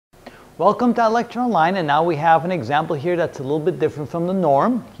Welcome to our lecture online, and now we have an example here that's a little bit different from the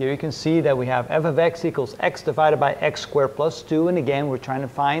norm. Here you can see that we have f of x equals x divided by x squared plus 2, and again we're trying to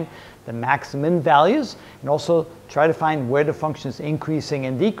find the max and min values and also try to find where the function is increasing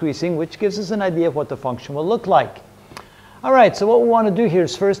and decreasing, which gives us an idea of what the function will look like. All right, so what we want to do here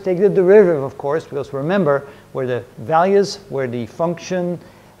is first take the derivative, of course, because remember where the values, where the function,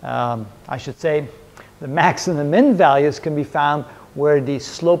 I should say, the max and the min values can be found where the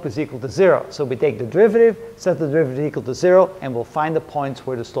slope is equal to 0. So we take the derivative, set the derivative equal to 0, and we'll find the points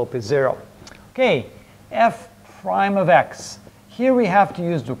where the slope is 0. Okay, f prime of x. Here we have to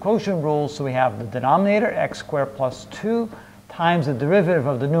use the quotient rule, so we have the denominator, x squared plus 2, times the derivative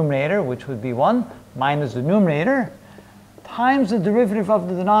of the numerator, which would be 1, minus the numerator, times the derivative of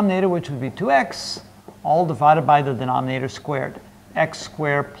the denominator, which would be 2x, all divided by the denominator squared, x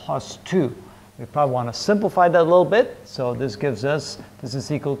squared plus 2. We probably want to simplify that a little bit. So this gives us, this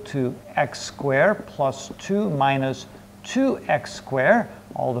is equal to x squared plus 2 minus 2x squared,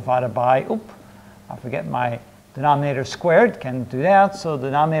 all divided by, I forget my denominator squared, can't do that. So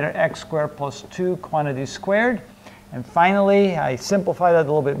denominator x squared plus 2 quantity squared. And finally, I simplify that a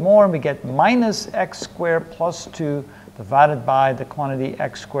little bit more, and we get minus x squared plus 2 divided by the quantity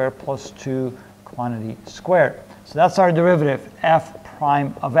x squared plus 2 quantity squared. So that's our derivative, f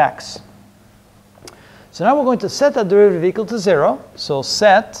prime of x. So now we're going to set that derivative equal to 0. So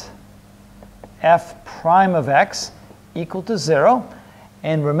set f prime of x equal to 0.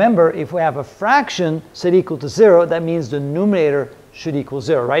 And remember, if we have a fraction set equal to 0, that means the numerator should equal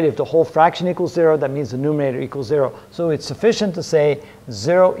 0, right? If the whole fraction equals 0, that means the numerator equals 0. So it's sufficient to say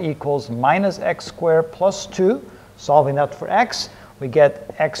 0 equals minus x squared plus 2. Solving that for x, we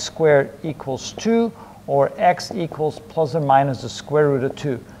get x squared equals 2, or x equals plus or minus the square root of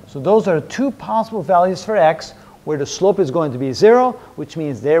 2. So those are two possible values for x, where the slope is going to be 0, which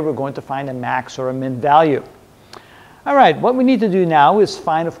means there we're going to find a max or a min value. All right, what we need to do now is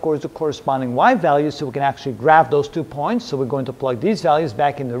find, of course, the corresponding y values so we can actually graph those 2 points. So we're going to plug these values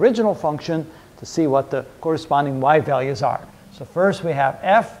back in the original function to see what the corresponding y values are. So first we have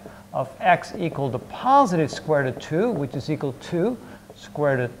f of x equal to positive square root of 2, which is equal to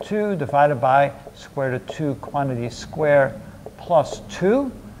square root of 2 divided by square root of 2 quantity square plus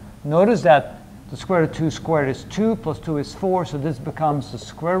 2. Notice that the square root of 2 squared is 2, plus 2 is 4, so this becomes the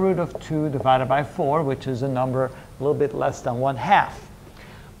square root of 2 divided by 4, which is a number a little bit less than 1/2.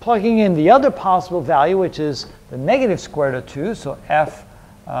 Plugging in the other possible value, which is the negative square root of 2, so f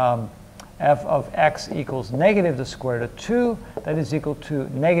of x equals negative the square root of 2, that is equal to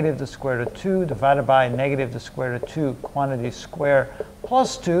negative the square root of 2 divided by negative the square root of 2 quantity square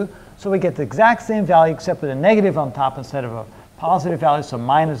plus 2, so we get the exact same value except with a negative on top instead of a positive value, so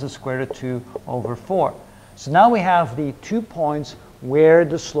minus the square root of 2 over 4. So now we have the 2 points where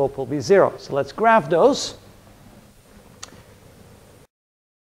the slope will be 0. So let's graph those.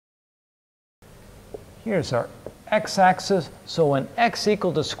 Here's our x-axis. So when x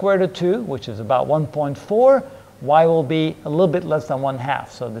equals the square root of 2, which is about 1.4, y will be a little bit less than 1/2.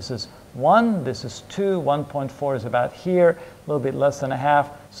 So this is 1, this is 2, 1.4 is about here, a little bit less than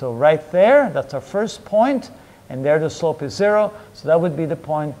 1/2. So right there, that's our first point. And there the slope is 0, so that would be the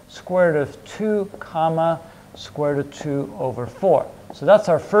point square root of 2 comma square root of 2 over 4. So that's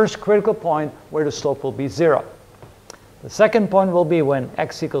our first critical point where the slope will be 0. The second point will be when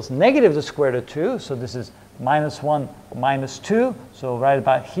x equals negative the square root of 2, so this is minus 1 minus 2, so right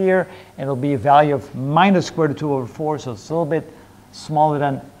about here, and it'll be a value of minus square root of 2 over 4, so it's a little bit smaller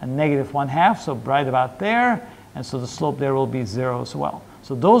than a negative 1/2, so right about there, and so the slope there will be 0 as well.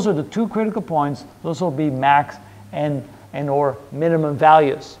 So those are the 2 critical points. Those will be max and or minimum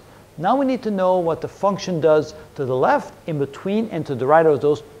values. Now we need to know what the function does to the left, in between, and to the right of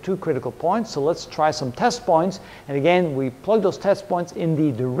those 2 critical points. So let's try some test points. And again, we plug those test points in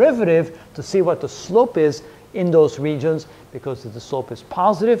the derivative to see what the slope is in those regions, because if the slope is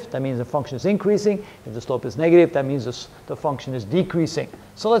positive, that means the function is increasing. If the slope is negative, that means the function is decreasing.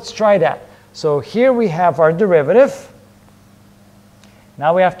 So let's try that. So here we have our derivative.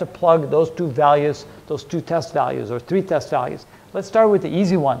 Now we have to plug those 2 values, those 2 test values, or 3 test values. Let's start with the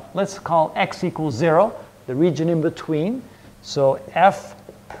easy one. Let's call x equals 0, the region in between. So f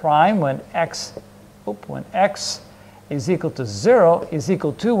prime when x is equal to 0 is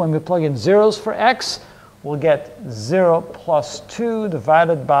equal to, when we plug in zeros for x, we'll get 0 plus 2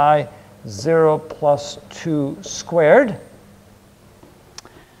 divided by 0 plus 2 squared.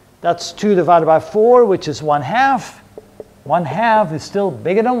 That's 2 divided by 4, which is 1/2. 1/2 is still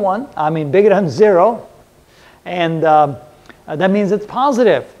bigger than bigger than 0. And that means it's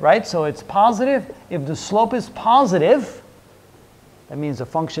positive, right? So it's positive. If the slope is positive, that means the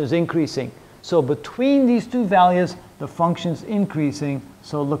function is increasing. So between these two values, the function is increasing,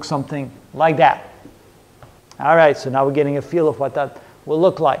 so it looks something like that. All right, so now we're getting a feel of what that will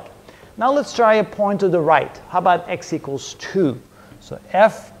look like. Now let's try a point to the right. How about x equals 2? So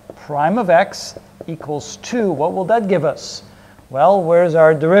f prime of x equals 2. What will that give us? Well, where's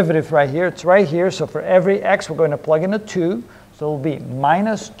our derivative right here? It's right here. So for every x, we're going to plug in a 2. So it will be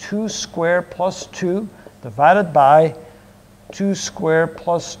minus 2 squared plus 2 divided by 2 squared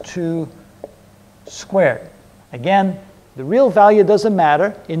plus 2 squared. Again, the real value doesn't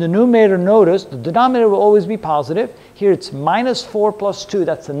matter. In the numerator, notice the denominator will always be positive. Here it's minus 4 plus 2.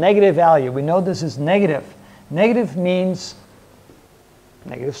 That's a negative value. We know this is negative. Negative means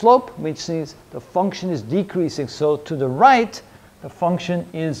negative slope, which means the function is decreasing. So to the right, the function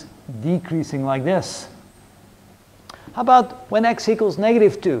is decreasing like this. How about when x equals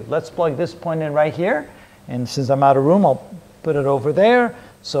negative 2? Let's plug this point in right here. And since I'm out of room, I'll put it over there.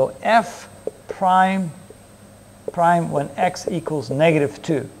 So f prime when x equals negative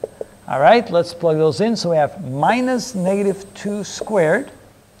 2. All right, let's plug those in. So we have minus negative 2 squared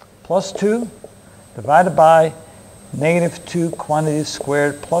plus 2 divided by negative 2 quantity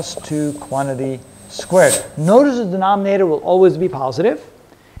squared plus 2 quantity squared. Notice the denominator will always be positive.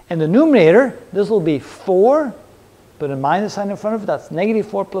 And the numerator, this will be 4, put a minus sign in front of it. That's negative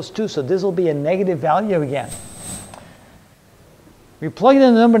 4 plus 2. So this will be a negative value again. We plug in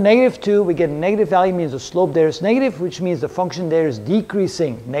the number negative 2, we get a negative value, means the slope there is negative, which means the function there is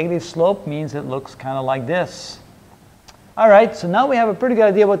decreasing. Negative slope means it looks kind of like this. All right, so now we have a pretty good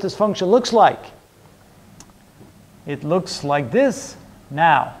idea what this function looks like. It looks like this.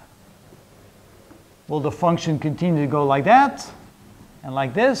 Now, will the function continue to go like that and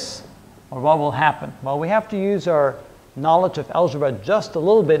like this, or what will happen? Well, we have to use our knowledge of algebra just a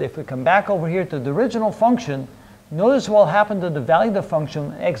little bit. If we come back over here to the original function, notice what will happen to the value of the function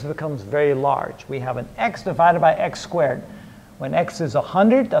when x becomes very large. We have an x divided by x squared. When x is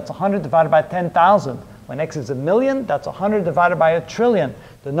 100, that's 100 divided by 10,000. When x is 1,000,000, that's 100 divided by 1,000,000,000,000.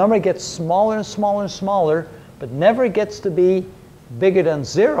 The number gets smaller and smaller and smaller, but never gets to be bigger than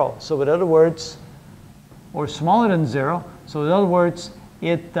 0. So in other words, or smaller than 0. So in other words,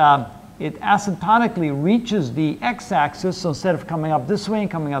 it asymptotically reaches the x-axis. So instead of coming up this way and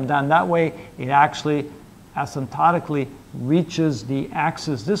coming up down that way, it actually asymptotically reaches the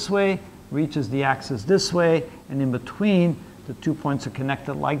axis this way, reaches the axis this way, and in between, the 2 points are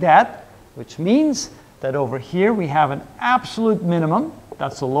connected like that, which means that over here we have an absolute minimum.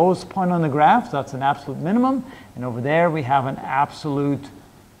 That's the lowest point on the graph. That's an absolute minimum. And over there we have an absolute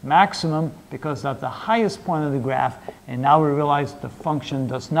maximum because that's the highest point of the graph. And now we realize the function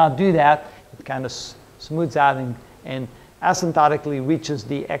does not do that. It kind of smooths out and asymptotically reaches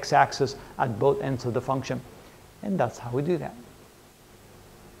the x-axis at both ends of the function. And that's how we do that.